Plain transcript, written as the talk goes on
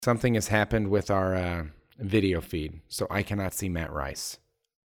Something has happened with our video feed, so I cannot see Matt Rice.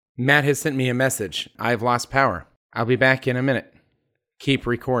 Matt has sent me a message. I've lost power. I'll be back in a minute. Keep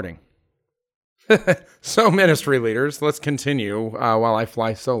recording. So, ministry leaders, let's continue while I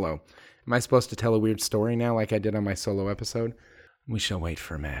fly solo. Am I supposed to tell a weird story now like I did on my solo episode? We shall wait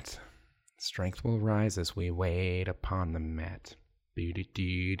for Matt. Strength will rise as we wait upon the mat.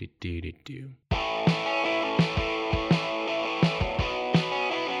 Do-do-do-do-do-do-do.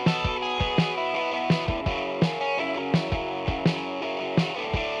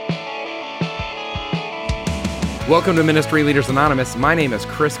 Welcome to Ministry Leaders Anonymous. My name is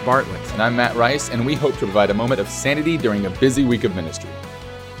Chris Bartlett. And I'm Matt Rice, and we hope to provide a moment of sanity during a busy week of ministry.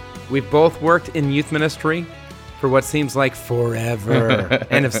 We've both worked in youth ministry for what seems like forever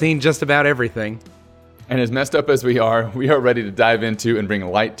and have seen just about everything. And as messed up as we are ready to dive into and bring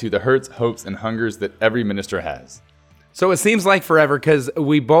light to the hurts, hopes, and hungers that every minister has. So it seems like forever because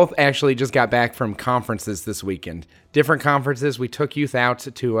we both actually just got back from conferences this weekend. Different conferences. We took youth out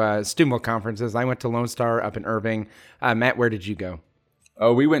to Steubenville conferences. I went to Lone Star up in Irving. Matt, where did you go?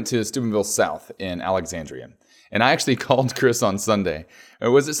 Oh, we went to Steubenville South in Alexandria. And I actually called Chris on Sunday.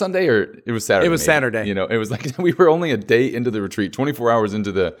 Was it Sunday or it was Saturday? It was maybe? Saturday. You know, it was like we were only a day into the retreat, 24 hours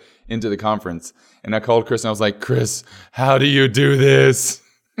into the conference. And I called Chris and I was like, Chris, how do you do this?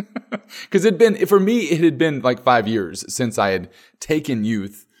 Because for me, it had been like 5 years since I had taken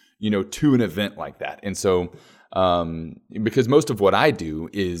youth, to an event like that. And so, because most of what I do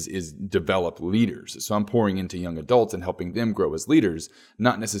is develop leaders. So I'm pouring into young adults and helping them grow as leaders,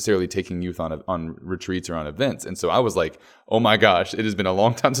 not necessarily taking youth on retreats or on events. And so I was like, oh my gosh, it has been a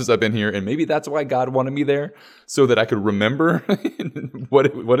long time since I've been here. And maybe that's why God wanted me there, so that I could remember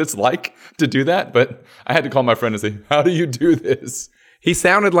what it's like to do that. But I had to call my friend and say, how do you do this? He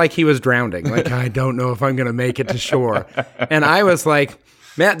sounded like he was drowning. Like, I don't know if I'm going to make it to shore. And I was like,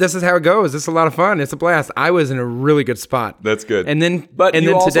 Matt, this is how it goes. This is a lot of fun. It's a blast. I was in a really good spot. That's good. And then,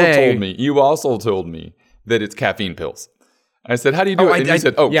 you today, also told me that it's caffeine pills. I said, how do you do it? And you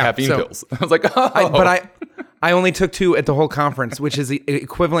said, caffeine pills. I was like, oh. I only took 2 at the whole conference, which is the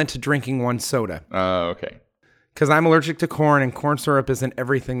equivalent to drinking 1 soda. Okay. Because I'm allergic to corn, and corn syrup is in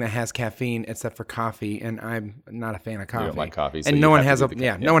everything that has caffeine except for coffee, and I'm not a fan of coffee. You don't like coffee, so and no one has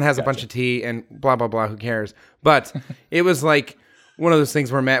a bunch of tea, and blah blah blah. Who cares? But it was like one of those things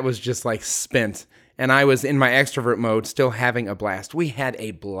where Matt was just like spent, and I was in my extrovert mode, still having a blast. We had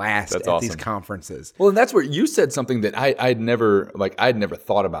a blast at these conferences. Well, and that's where you said something that I'd never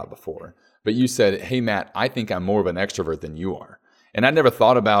thought about before. But you said, "Hey, Matt, I think I'm more of an extrovert than you are." And I never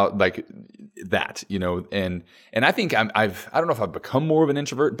thought about like that, and I think I don't know if I've become more of an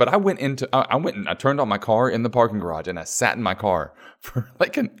introvert, but I went and I turned on my car in the parking garage and I sat in my car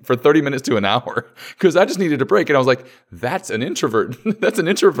for 30 minutes to an hour because I just needed a break. And I was like, that's an introvert. That's an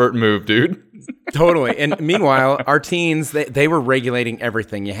introvert move, dude. Totally. And meanwhile, our teens, they were regulating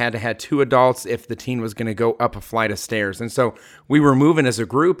everything. You had to have 2 adults if the teen was going to go up a flight of stairs. And so we were moving as a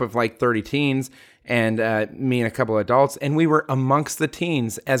group of like 30 teens, and me and a couple of adults, and we were amongst the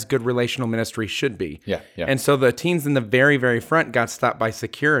teens as good relational ministry should be. Yeah. And so the teens in the very, very front got stopped by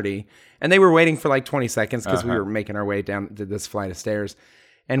security, and they were waiting for like 20 seconds because we were making our way down to this flight of stairs.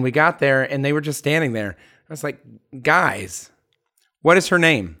 And we got there, and they were just standing there. I was like, guys, what is her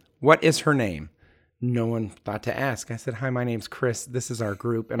name? What is her name? No one thought to ask. I said, hi, my name's Chris. This is our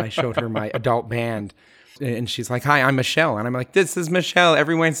group. And I showed her my adult band. And she's like, hi, I'm Michelle. And I'm like, this is Michelle.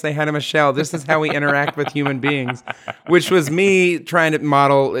 Everyone say hi to Michelle. This is how we interact with human beings, which was me trying to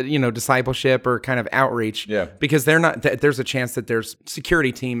model, discipleship or kind of outreach. Yeah. Because there's a chance that their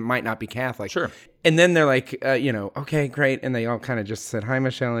security team might not be Catholic. Sure. And then they're like, okay, great. And they all kind of just said, hi,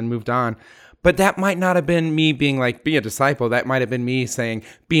 Michelle, and moved on. But that might not have been me being like, be a disciple. That might have been me saying,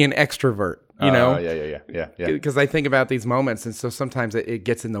 be an extrovert. Yeah. Because I think about these moments, and so sometimes it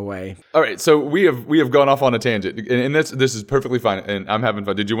gets in the way. All right, so we have gone off on a tangent, and this is perfectly fine, and I'm having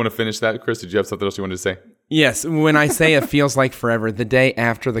fun. Did you want to finish that, Chris? Did you have something else you wanted to say? Yes, when I say it feels like forever, the day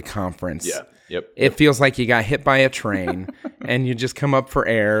after the conference. Yeah. Yep. It feels like you got hit by a train, and you just come up for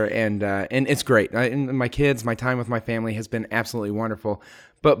air, and it's great. And my kids, my time with my family has been absolutely wonderful.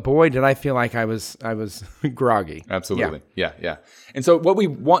 But boy, did I feel like I was groggy. Absolutely. Yeah. And so what we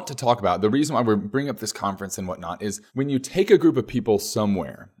want to talk about, the reason why we're bringing up this conference and whatnot, is when you take a group of people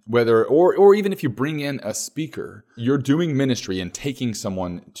somewhere, whether or even if you bring in a speaker, you're doing ministry and taking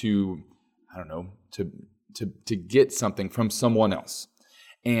someone to, to get something from someone else.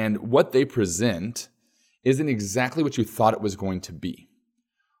 And what they present isn't exactly what you thought it was going to be.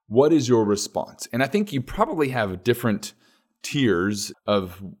 What is your response? And I think you probably have different tiers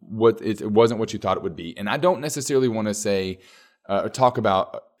of what it wasn't what you thought it would be. And I don't necessarily want to say talk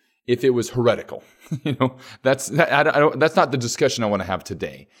about if it was heretical. That's not the discussion I want to have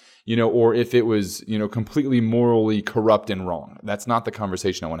today. Or if it was, completely morally corrupt and wrong. That's not the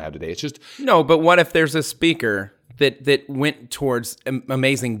conversation I want to have today. It's just no. But what if there's a speaker that went towards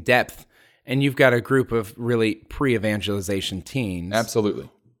amazing depth, and you've got a group of really pre-evangelization teens? Absolutely.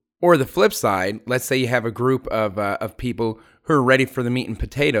 Or the flip side, let's say you have a group of people who are ready for the meat and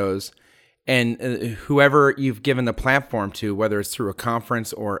potatoes, and whoever you've given the platform to, whether it's through a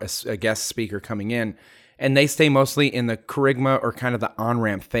conference or a guest speaker coming in, and they stay mostly in the charisma or kind of the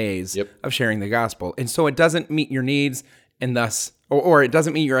on-ramp phase of sharing the gospel. And so it doesn't meet your needs, and thus, or it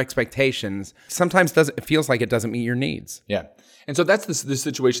doesn't meet your expectations. Sometimes it feels like it doesn't meet your needs. Yeah. And so that's the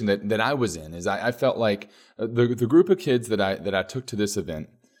situation that I was in, is I felt like the group of kids that I took to this event,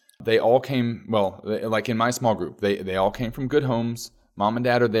 they all came, like in my small group, they all came from good homes. Mom and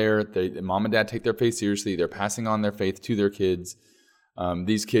dad are there. Mom and dad take their faith seriously. They're passing on their faith to their kids.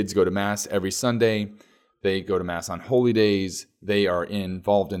 These kids go to Mass every Sunday. They go to Mass on holy days. They are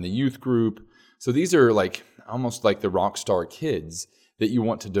involved in the youth group. So these are like almost like the rock star kids that you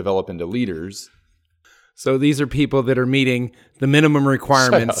want to develop into leaders. So these are people that are meeting the minimum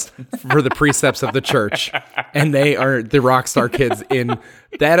requirements for the precepts of the church. And they are the rock star kids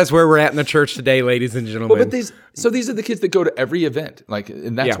that is where we're at in the church today, ladies and gentlemen. Well, these are the kids that go to every event.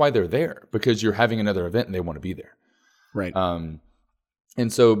 And that's why they're there, because you're having another event and they want to be there. Right.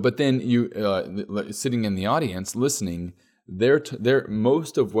 And so, but then you sitting in the audience listening, they're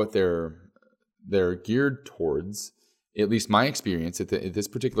most of what they're geared towards. At least my experience at this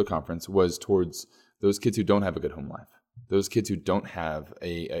particular conference was towards those kids who don't have a good home life, those kids who don't have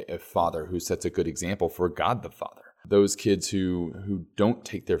a father who sets a good example for God the Father, those kids who don't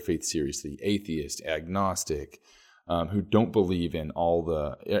take their faith seriously, atheist, agnostic, who don't believe in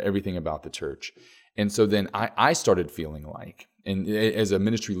everything about the church. And so then I started feeling like, and as a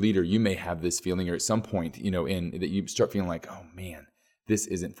ministry leader, you may have this feeling, or at some point, that you start feeling like, oh man, this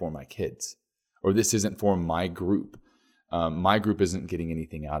isn't for my kids, or this isn't for my group. My group isn't getting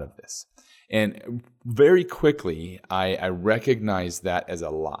anything out of this. And very quickly, I recognized that as a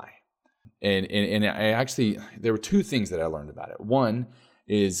lie. And I actually, there were two things that I learned about it. One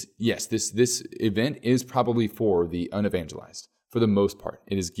is, yes, this event is probably for the unevangelized, for the most part.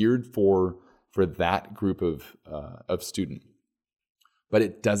 It is geared for that group of student. But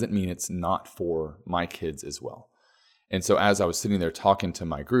it doesn't mean it's not for my kids as well. And so as I was sitting there talking to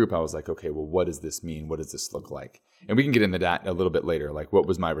my group, I was like, okay, well, what does this mean? What does this look like? And we can get into that a little bit later, like what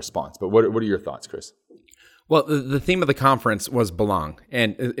was my response. But what are your thoughts, Chris? Well, the theme of the conference was belong.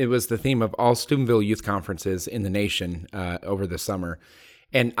 And it was the theme of all Steubenville youth conferences in the nation over the summer.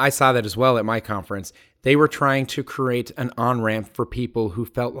 And I saw that as well at my conference. They were trying to create an on-ramp for people who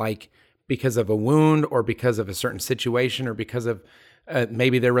felt like because of a wound or because of a certain situation or because of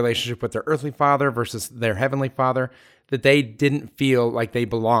maybe their relationship with their earthly father versus their heavenly father, that they didn't feel like they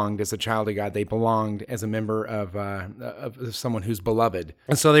belonged as a child of God. They belonged as a member of someone who's beloved.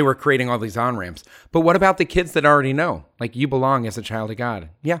 And so they were creating all these on-ramps. But what about the kids that already know? Like, you belong as a child of God.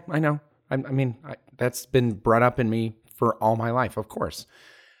 Yeah, I know. I mean, that's been brought up in me for all my life, of course.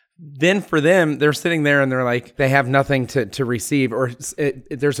 Then for them, they're sitting there and they're like, they have nothing to receive, or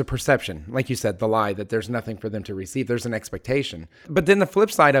there's a perception, like you said, the lie, that there's nothing for them to receive. There's an expectation. But then the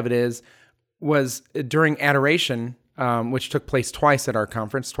flip side of it was during adoration, which took place twice at our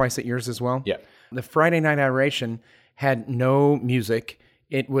conference, twice at yours as well. Yeah. The Friday night adoration had no music.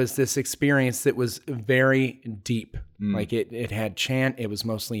 It was this experience that was very deep. Like it had chant. It was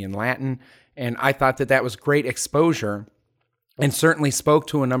mostly in Latin. And I thought that was great exposure, and certainly spoke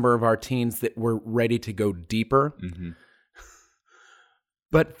to a number of our teens that were ready to go deeper. Mm-hmm.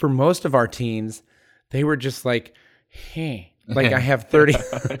 But for most of our teens, they were just like, hey, like I have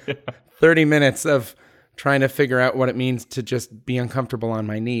 30 minutes of trying to figure out what it means to just be uncomfortable on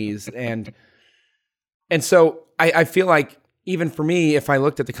my knees. And so I feel like even for me, if I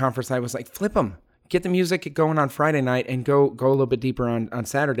looked at the conference, I was like, flip them. Get the music going on Friday night and go a little bit deeper on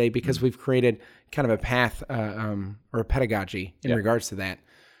Saturday, because we've created kind of a path or a pedagogy in regards to that.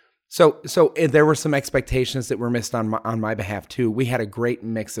 So there were some expectations that were missed on my behalf too. We had a great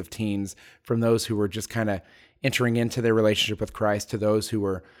mix of teens, from those who were just kind of entering into their relationship with Christ to those who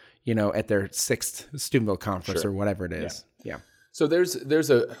were, at their 6th Steubenville conference or whatever it is. Yeah. So there's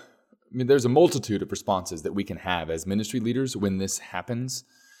a multitude of responses that we can have as ministry leaders when this happens.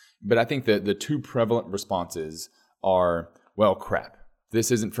 But I think that the two prevalent responses are, well, crap, this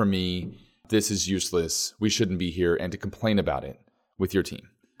isn't for me, this is useless, we shouldn't be here, and to complain about it with your team.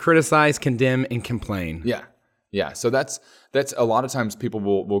 Criticize, condemn, and complain. Yeah. Yeah, so that's a lot of times people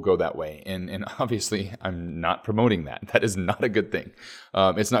will go that way, and obviously I'm not promoting that. That is not a good thing.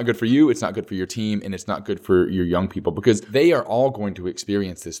 It's not good for you. It's not good for your team, and it's not good for your young people because they are all going to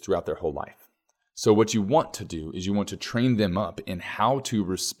experience this throughout their whole life. So what you want to do is you want to train them up in how to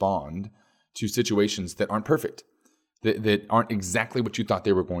respond to situations that aren't perfect, that aren't exactly what you thought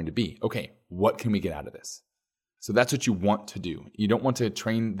they were going to be. Okay, what can we get out of this? So that's what you want to do. You don't want to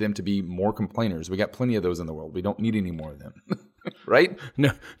train them to be more complainers. We got plenty of those in the world. We don't need any more of them, right?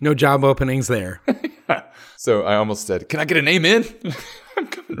 No job openings there. So I almost said, can I get an amen? I'm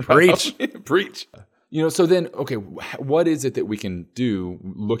coming right Preach. Preach. So then, okay, what is it that we can do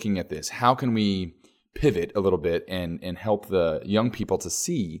looking at this? How can we pivot a little bit and help the young people to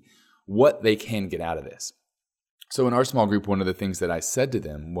see what they can get out of this? So in our small group, one of the things that I said to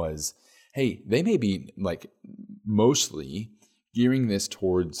them was, hey, they may be like mostly gearing this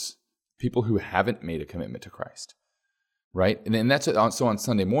towards people who haven't made a commitment to Christ, right? And that's so on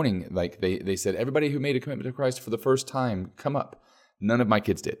Sunday morning, like they said, everybody who made a commitment to Christ for the first time, come up. None of my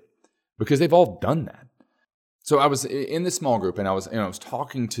kids did because they've all done that. So I was in this small group and I was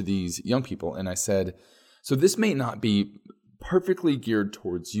talking to these young people and I said, so this may not be perfectly geared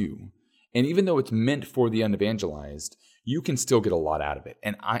towards you. And even though it's meant for the unevangelized, you can still get a lot out of it.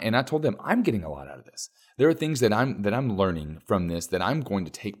 And I told them, I'm getting a lot out of this. There are things that I'm learning from this that I'm going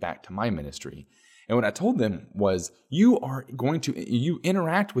to take back to my ministry. And what I told them was, you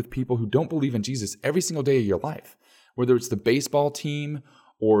interact with people who don't believe in Jesus every single day of your life, whether it's the baseball team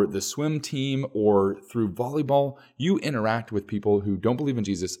or the swim team or through volleyball, you interact with people who don't believe in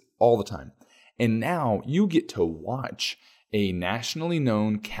Jesus all the time. And now you get to watch a nationally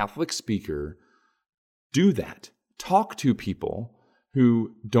known Catholic speaker do that. Talk to people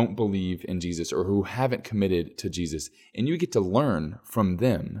who don't believe in Jesus or who haven't committed to Jesus, and you get to learn from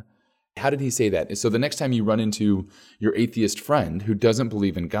them. How did he say that? So the next time you run into your atheist friend who doesn't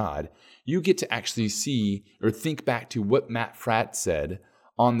believe in God, you get to actually see or think back to what Matt Fratt said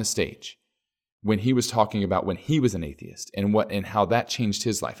on the stage when he was talking about when he was an atheist and how that changed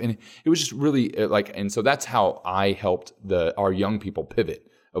his life. And it was just really and so that's how I helped our young people pivot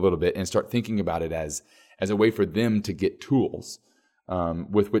a little bit and start thinking about it as a way for them to get tools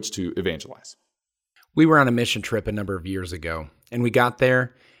with which to evangelize. We were on a mission trip a number of years ago, and we got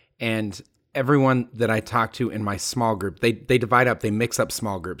there, and everyone that I talked to in my small group, they divide up, they mix up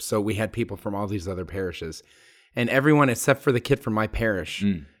small groups. So we had people from all these other parishes, and everyone except for the kid from my parish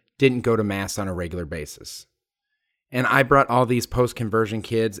didn't go to Mass on a regular basis. And I brought all these post-conversion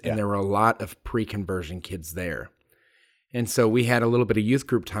kids, and there were a lot of pre-conversion kids there. And so we had a little bit of youth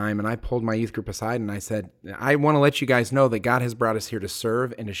group time, and I pulled my youth group aside and I said, I want to let you guys know that God has brought us here to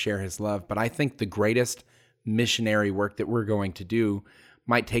serve and to share his love, but I think the greatest missionary work that we're going to do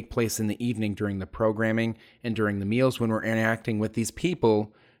might take place in the evening during the programming and during the meals when we're interacting with these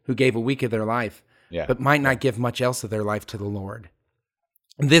people who gave a week of their life, but might not give much else of their life to the Lord.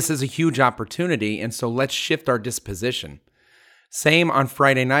 This is a huge opportunity, and so let's shift our disposition. Same on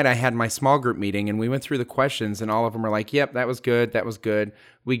Friday night, I had my small group meeting, and we went through the questions, and all of them were like, yep, that was good,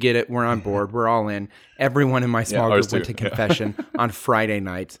 we get it, we're on board, we're all in. Everyone in my small group went to confession on Friday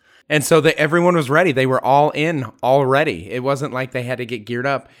night. And so everyone was ready. They were all in already. It wasn't like they had to get geared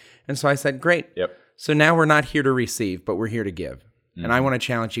up. And so I said, great. Yep. So now we're not here to receive, but we're here to give. And I want to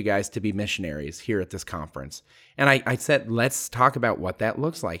challenge you guys to be missionaries here at this conference. And I said, let's talk about what that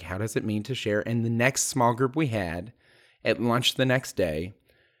looks like. How does it mean to share? And the next small group we had, at lunch the next day,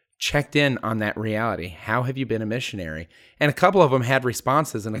 checked in on that reality. How have you been a missionary? And a couple of them had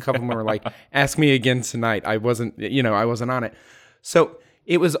responses, and a couple of them were like, ask me again tonight. I wasn't on it. So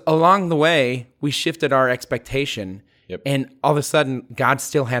it was along the way, we shifted our expectation, and all of a sudden, God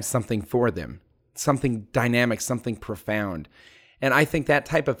still had something for them, something dynamic, something profound. And I think that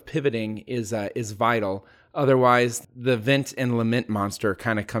type of pivoting is vital. Otherwise, the vent and lament monster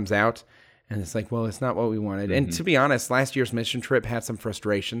kind of comes out. And it's like, well, it's not what we wanted. Mm-hmm. And to be honest, last year's mission trip had some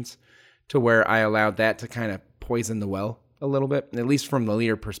frustrations to where I allowed that to kind of poison the well a little bit, at least from the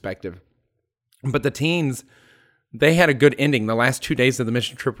leader perspective. But the teens, they had a good ending. The last 2 days of the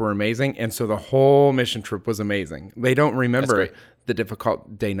mission trip were amazing. And so the whole mission trip was amazing. They don't remember the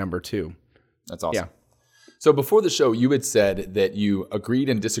difficult day number 2. That's awesome. Yeah. So before the show, you had said that you agreed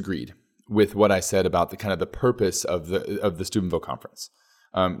and disagreed with what I said about the kind of the purpose of the Steubenville conference.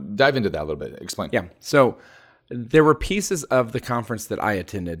 Dive into that a little bit. Explain. Yeah. So there were pieces of the conference that I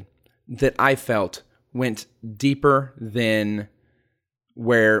attended that I felt went deeper than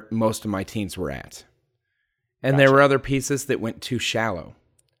where most of my teens were at. And there were other pieces that went too shallow.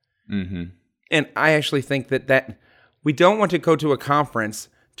 Mm-hmm. And I actually think that we don't want to go to a conference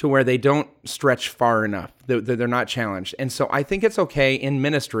to where they don't stretch far enough. They're not challenged. And so I think it's okay in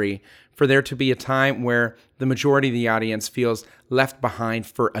ministry for there to be a time where the majority of the audience feels left behind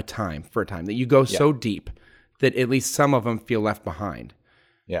for a time, that you go so deep that at least some of them feel left behind.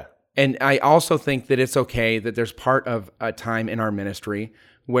 Yeah. And I also think that it's okay that there's part of a time in our ministry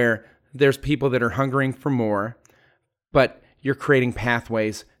where there's people that are hungering for more, but you're creating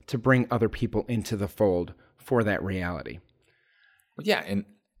pathways to bring other people into the fold for that reality. Yeah, and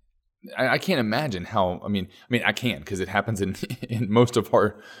I can't imagine how. I mean, I can, because it happens in most of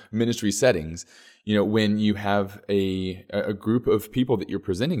our ministry settings. You know, when you have a group of people that you're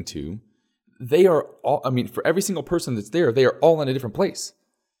presenting to, they are all. I mean, for every single person that's there, they are all in a different place.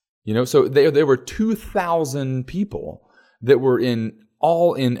 You know, so there were 2,000 people that were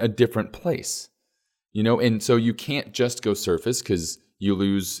all in a different place. You know, and so you can't just go surface because you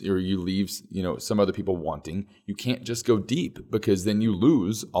lose or you leave, you know, some other people wanting. You can't just go deep because then you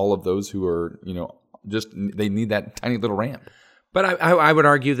lose all of those who are, you know, just they need that tiny little ramp. But I would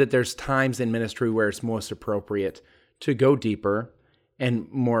argue that there's times in ministry where it's most appropriate to go deeper and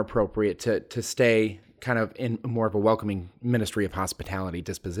more appropriate to stay kind of in more of a welcoming ministry of hospitality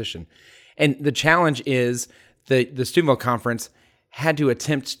disposition. And the challenge is the Steubenville Conference had to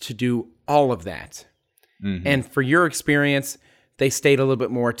attempt to do all of that. Mm-hmm. And for your experience, they stayed a little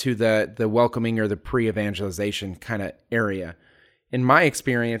bit more to the welcoming or the pre-evangelization kind of area. In my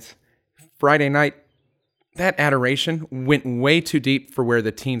experience, Friday night, that adoration went way too deep for where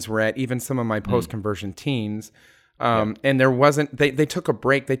the teens were at, even some of my post-conversion teens. And there wasn't, they took a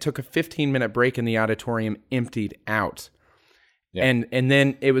break. They took a 15-minute break in the auditorium, emptied out. Yeah. And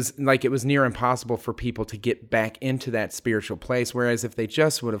then it was near impossible for people to get back into that spiritual place. Whereas if they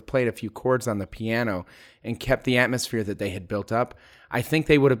just would have played a few chords on the piano and kept the atmosphere that they had built up, I think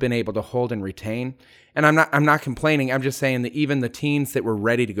they would have been able to hold and retain. And I'm not complaining. I'm just saying that even the teens that were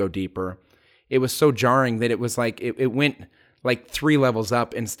ready to go deeper, it was so jarring that it was like it went like 3 levels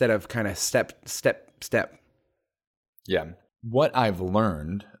up instead of kind of step. Yeah. What I've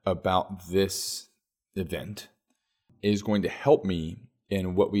learned about this event is going to help me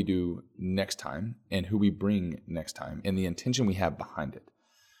in what we do next time and who we bring next time and the intention we have behind it.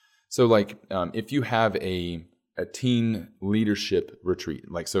 So like if you have a teen leadership retreat,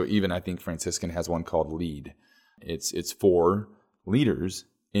 like so even I think Franciscan has one called Lead. It's for leaders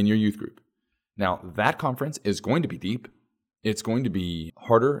in your youth group. Now that conference is going to be deep. It's going to be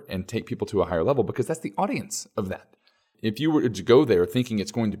harder and take people to a higher level because that's the audience of that. If you were to go there thinking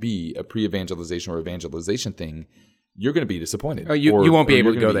it's going to be a pre-evangelization or evangelization thing, you're going to be disappointed. Oh, you won't be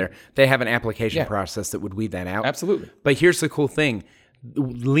able to go there. They have an application process that would weed that out. Absolutely. But here's the cool thing.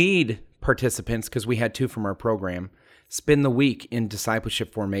 Lead participants, because we had 2 from our program, spend the week in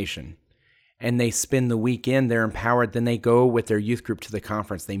discipleship formation. And they spend the weekend, they're empowered. Then they go with their youth group to the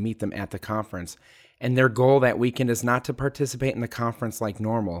conference. They meet them at the conference. And their goal that weekend is not to participate in the conference like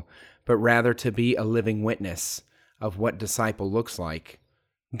normal, but rather to be a living witness of what disciple looks like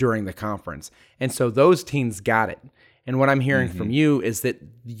during the conference. And so those teens got it. And what I'm hearing from you is that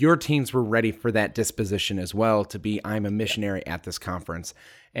your teens were ready for that disposition as well, to be, I'm a missionary at this conference.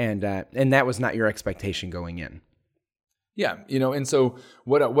 And that was not your expectation going in. Yeah, you know, and so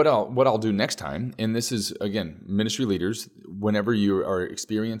what I'll do next time, and this is again ministry leaders, whenever you are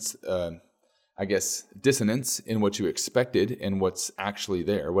experience, I guess, dissonance in what you expected and what's actually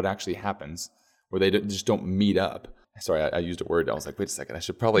there, what actually happens, where they just don't meet up. Sorry, I used a word. I was like, wait a second, I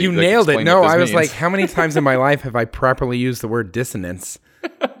should probably. You nailed it. No, I was like, how many times in my life have I properly used the word dissonance?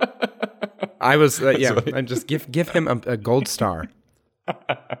 I was, I just give him a gold star.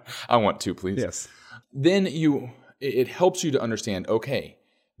 I want 2, please. Yes. Then it helps you to understand, okay,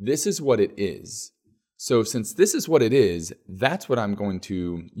 this is what it is. So since this is what it is, that's what I'm going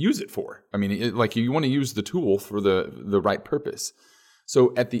to use it for. I mean, you want to use the tool for the right purpose.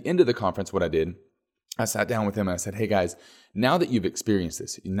 So at the end of the conference, what I did, I sat down with them and I said, hey guys, now that you've experienced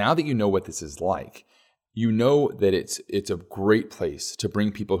this, now that you know what this is like, you know that it's a great place to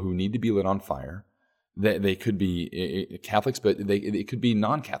bring people who need to be lit on fire. That they could be Catholics, but it could be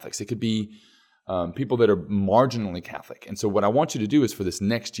non-Catholics. It could be people that are marginally Catholic. And so what I want you to do is for this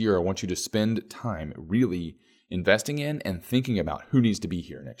next year, I want you to spend time really investing in and thinking about who needs to be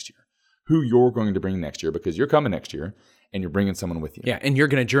here next year, who you're going to bring next year, because you're coming next year and you're bringing someone with you. Yeah, and you're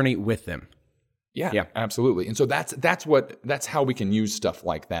going to journey with them. Yeah, absolutely. And so that's how we can use stuff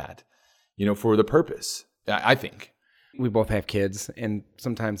like that, you know, for the purpose, I think. We both have kids, and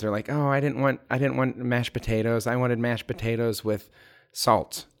sometimes they're like, "Oh, I didn't want mashed potatoes. I wanted mashed potatoes with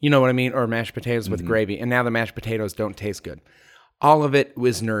salt." You know what I mean? Or mashed potatoes with gravy. And now the mashed potatoes don't taste good. All of it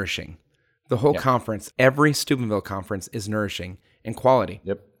was nourishing. The whole conference, every Steubenville conference is nourishing and quality.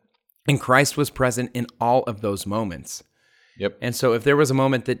 Yep. And Christ was present in all of those moments. Yep. And so if there was a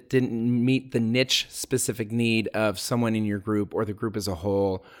moment that didn't meet the niche specific need of someone in your group or the group as a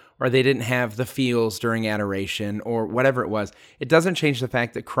whole, or they didn't have the feels during adoration or whatever it was, it doesn't change the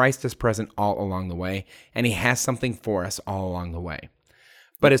fact that Christ is present all along the way, and he has something for us all along the way.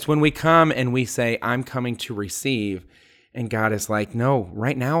 But it's when we come and we say, I'm coming to receive, and God is like, no,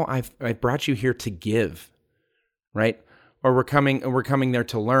 right now I brought you here to give, right? Or we're coming there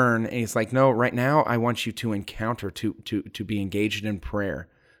to learn, and he's like, no, right now I want you to encounter, to be engaged in prayer.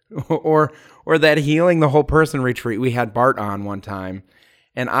 or that healing the whole person retreat. We had Bart on one time,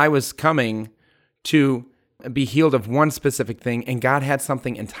 and I was coming to be healed of one specific thing, and God had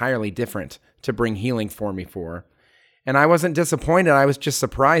something entirely different to bring healing for me for. And I wasn't disappointed. I was just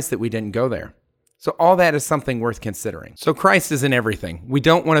surprised that we didn't go there. So all that is something worth considering. So Christ is in everything. We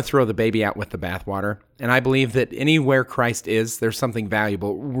don't want to throw the baby out with the bathwater. And I believe that anywhere Christ is, there's something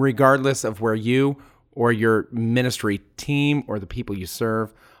valuable, regardless of where you or your ministry team or the people you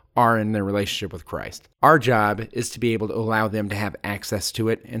serve are in their relationship with Christ. Our job is to be able to allow them to have access to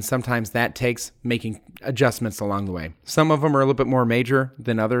it, and sometimes that takes making adjustments along the way. Some of them are a little bit more major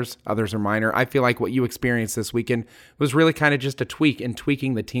than others. Others are minor. I feel like what you experienced this weekend was really kind of just a tweak in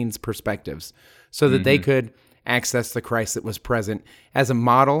tweaking the teens' perspectives so that they could access the Christ that was present as a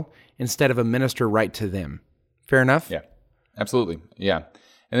model instead of a minister right to them. Fair enough? Yeah, absolutely. Yeah.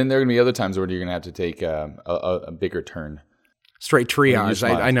 And then there are going to be other times where you're going to have to take a bigger turn. Straight triage.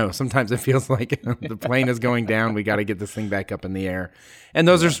 I know. Sometimes it feels like the plane is going down. We got to get this thing back up in the air. And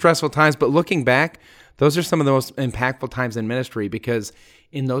those are stressful times. But looking back, those are some of the most impactful times in ministry, because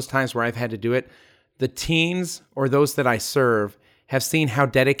in those times where I've had to do it, the teens or those that I serve have seen how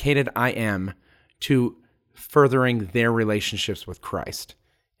dedicated I am to furthering their relationships with Christ.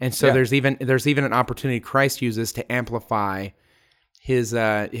 And so there's even an opportunity Christ uses to amplify his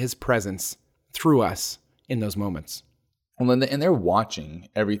presence through us in those moments. Well, and they're watching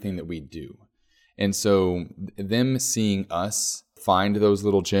everything that we do. And so them seeing us find those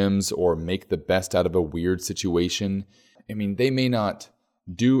little gems or make the best out of a weird situation, I mean, they may not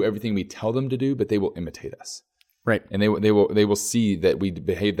do everything we tell them to do, but they will imitate us. Right. And they will see that we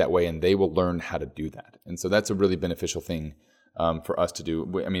behave that way, and they will learn how to do that. And so that's a really beneficial thing for us to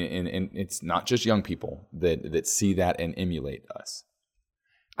do. I mean, and it's not just young people that see that and emulate us.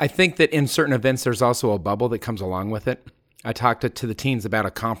 I think that in certain events, there's also a bubble that comes along with it. I talked to the teens about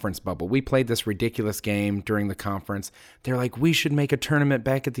a conference bubble. We played this ridiculous game during the conference. They're like, we should make a tournament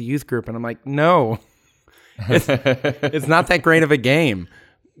back at the youth group. And I'm like, no, it's not that great of a game.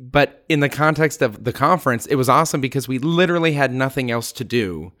 But in the context of the conference, it was awesome because we literally had nothing else to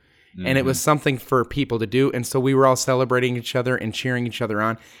do. And it was something for people to do. And so we were all celebrating each other and cheering each other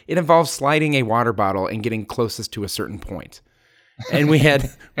on. It involved sliding a water bottle and getting closest to a certain point. And we had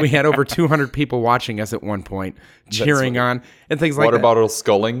over 200 people watching us at one point, cheering on and things like that. Water bottle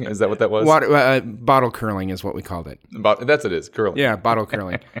sculling, is that what that was? Bottle curling is what we called it. That's what it is, curling. Yeah, bottle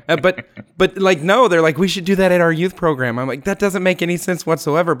curling. But like, no, they're like, we should do that at our youth program. I'm like, that doesn't make any sense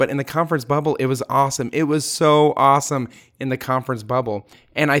whatsoever. But in the conference bubble, it was awesome. It was so awesome in the conference bubble.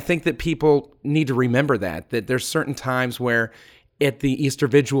 And I think that people need to remember that there's certain times where at the Easter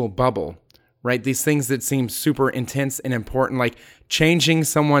Vigil bubble, right? These things that seem super intense and important, like changing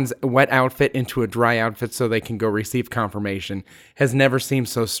someone's wet outfit into a dry outfit so they can go receive confirmation, has never seemed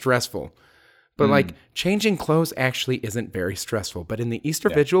so stressful. But like changing clothes actually isn't very stressful. But in the Easter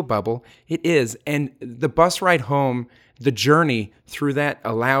Vigil bubble, it is. And the bus ride home, the journey through that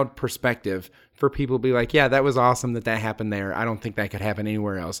allowed perspective for people to be like, yeah, that was awesome that happened there. I don't think that could happen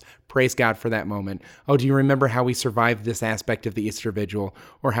anywhere else. Praise God for that moment. Oh, do you remember how we survived this aspect of the Easter Vigil?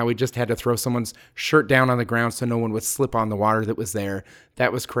 Or how we just had to throw someone's shirt down on the ground so no one would slip on the water that was there?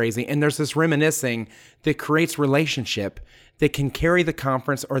 That was crazy. And there's this reminiscing that creates relationship that can carry the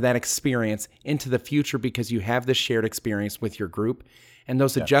conference or that experience into the future because you have this shared experience with your group. And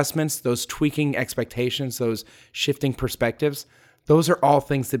those adjustments, those tweaking expectations, those shifting perspectives, those are all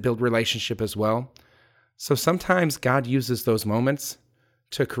things that build relationship as well. So sometimes God uses those moments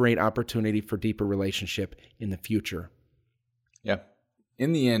to create opportunity for deeper relationship in the future. Yeah.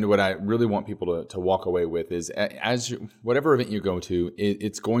 In the end, what I really want people to walk away with is whatever event you go to,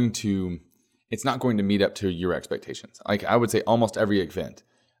 it's not going to meet up to your expectations. Like I would say almost every event,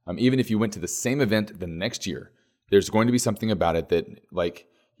 even if you went to the same event the next year, there's going to be something about it that like,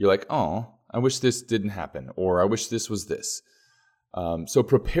 you're like, oh, I wish this didn't happen, or I wish this was this. So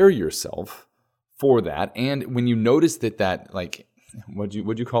prepare yourself for that. And when you notice that like, would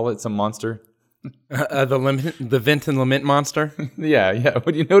you call it, some monster? The vent and lament monster? Yeah.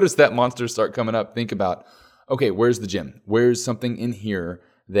 When you notice that monster start coming up, think about, okay, where's the gem? Where's something in here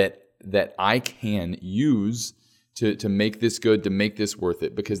that that I can use to make this good, to make this worth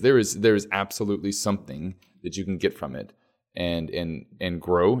it, because there is absolutely something that you can get from it and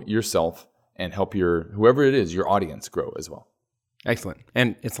grow yourself and help whoever it is, your audience, grow as well. Excellent.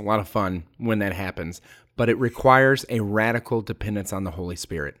 And it's a lot of fun when that happens, but it requires a radical dependence on the Holy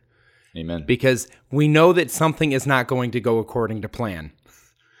Spirit. Amen. Because we know that something is not going to go according to plan.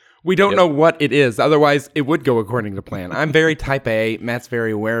 We don't know what it is. Otherwise, it would go according to plan. I'm very type A. Matt's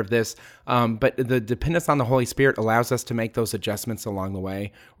very aware of this. But the dependence on the Holy Spirit allows us to make those adjustments along the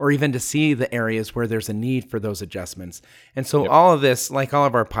way, or even to see the areas where there's a need for those adjustments. And so all of this, like all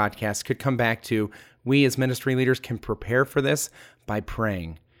of our podcasts, could come back to we as ministry leaders can prepare for this by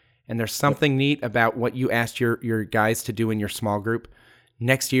praying. And there's something neat about what you asked your guys to do in your small group.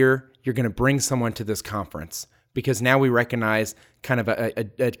 Next year, you're going to bring someone to this conference, because now we recognize kind of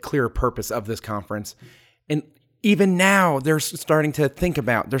a clearer purpose of this conference. And even now, they're starting to think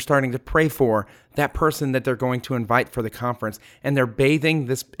about, they're starting to pray for that person that they're going to invite for the conference. And they're bathing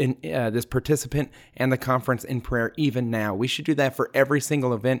this participant and the conference in prayer even now. We should do that for every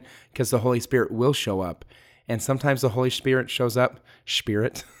single event, because the Holy Spirit will show up. And sometimes the Holy Spirit shows up.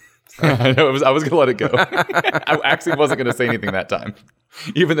 I was going to let it go. I actually wasn't going to say anything that time,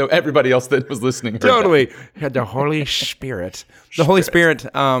 even though everybody else that was listening heard totally had the Holy Spirit. The Holy Spirit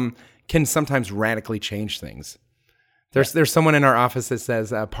can sometimes radically change things. There's someone in our office that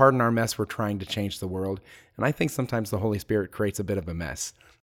says, "Pardon our mess. We're trying to change the world." And I think sometimes the Holy Spirit creates a bit of a mess.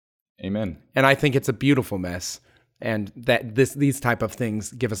 Amen. And I think it's a beautiful mess, and that these type of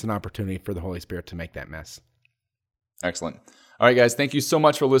things give us an opportunity for the Holy Spirit to make that mess. Excellent. All right, guys, thank you so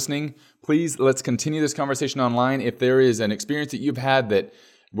much for listening. Please, let's continue this conversation online. If there is an experience that you've had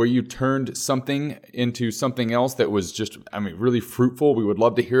where you turned something into something else that was just, really fruitful, we would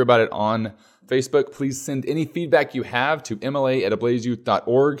love to hear about it on Facebook. Please send any feedback you have to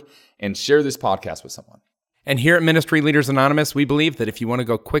mla@ablazeyouth.org and share this podcast with someone. And here at Ministry Leaders Anonymous, we believe that if you want to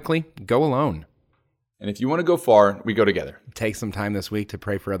go quickly, go alone. And if you want to go far, we go together. Take some time this week to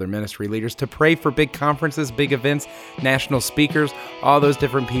pray for other ministry leaders, to pray for big conferences, big events, national speakers, all those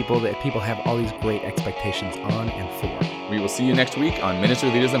different people that people have all these great expectations on and for. We will see you next week on Ministry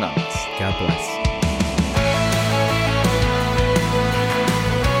Leaders Anonymous. God bless.